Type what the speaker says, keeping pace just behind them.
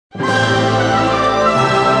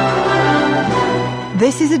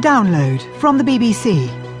This is a download from the BBC.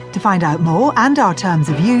 To find out more and our terms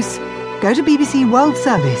of use, go to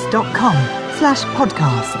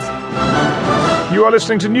bbcworldservice.com/podcasts. You are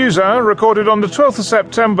listening to Newshour, recorded on the 12th of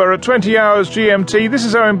September at 20 hours GMT. This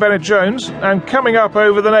is Owen Bennett-Jones, and coming up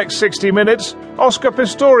over the next 60 minutes, Oscar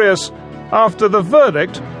Pistorius. After the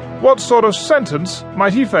verdict, what sort of sentence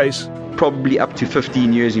might he face? Probably up to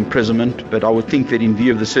 15 years imprisonment, but I would think that in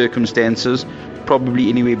view of the circumstances, probably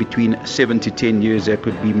anywhere between 7 to 10 years, that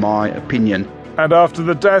would be my opinion. And after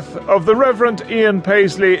the death of the Reverend Ian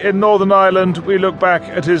Paisley in Northern Ireland, we look back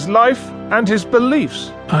at his life and his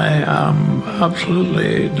beliefs. I am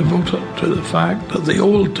absolutely devoted to the fact that the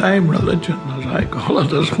old-time religion, as I call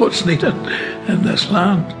it, is what's needed in this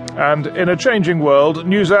land. And in a changing world,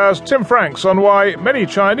 NewsHour's Tim Franks on why many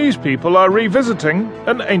Chinese people are revisiting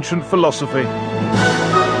an ancient philosophy.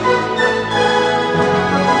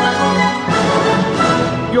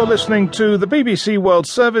 You're listening to the BBC World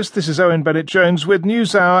Service. This is Owen Bennett-Jones with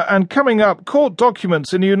NewsHour, and coming up, court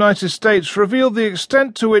documents in the United States reveal the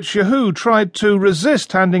extent to which Yahoo tried to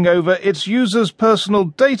resist handing over its users' personal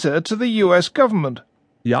data to the US government.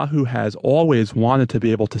 Yahoo has always wanted to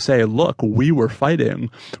be able to say, look, we were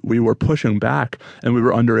fighting, we were pushing back, and we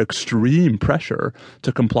were under extreme pressure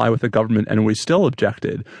to comply with the government, and we still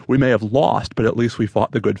objected. We may have lost, but at least we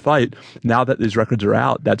fought the good fight. Now that these records are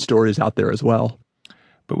out, that story is out there as well.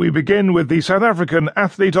 But we begin with the South African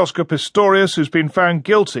athlete Oscar Pistorius, who's been found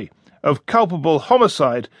guilty of culpable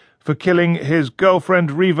homicide for killing his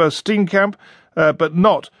girlfriend Reeva Steenkamp, but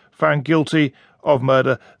not found guilty of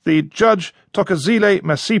murder. The judge, Thokozile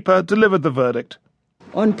Masipa, delivered the verdict.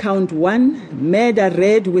 On count 1, murder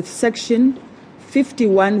read with section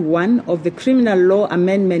 51(1) of the Criminal Law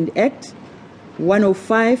Amendment Act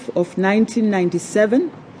 105 of 1997,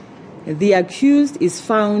 the accused is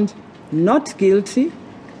found not guilty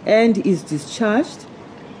and is discharged.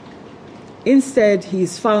 Instead, he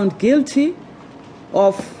is found guilty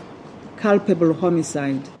of culpable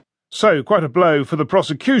homicide. So, quite a blow for the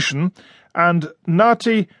prosecution, and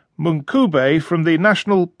Nathi Munkube from the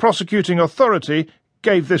National Prosecuting Authority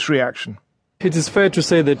gave this reaction. It is fair to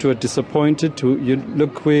say that we are disappointed.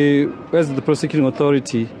 We, as the prosecuting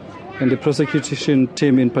authority and the prosecution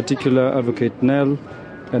team, in particular Advocate Nell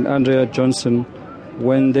and Andrea Johnson,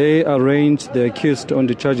 when they arraigned the accused on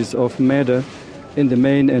the charges of murder in the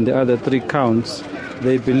main and the other 3 counts,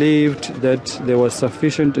 they believed that there was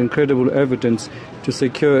sufficient and credible evidence to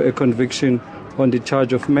secure a conviction on the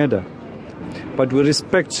charge of murder. But we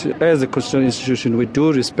respect, as a constitutional institution, we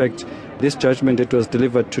do respect this judgment that was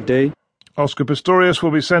delivered today. Oscar Pistorius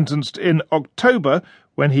will be sentenced in October,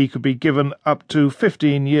 when he could be given up to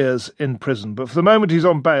 15 years in prison. But for the moment he's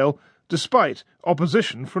on bail, despite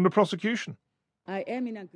opposition from the prosecution. I am in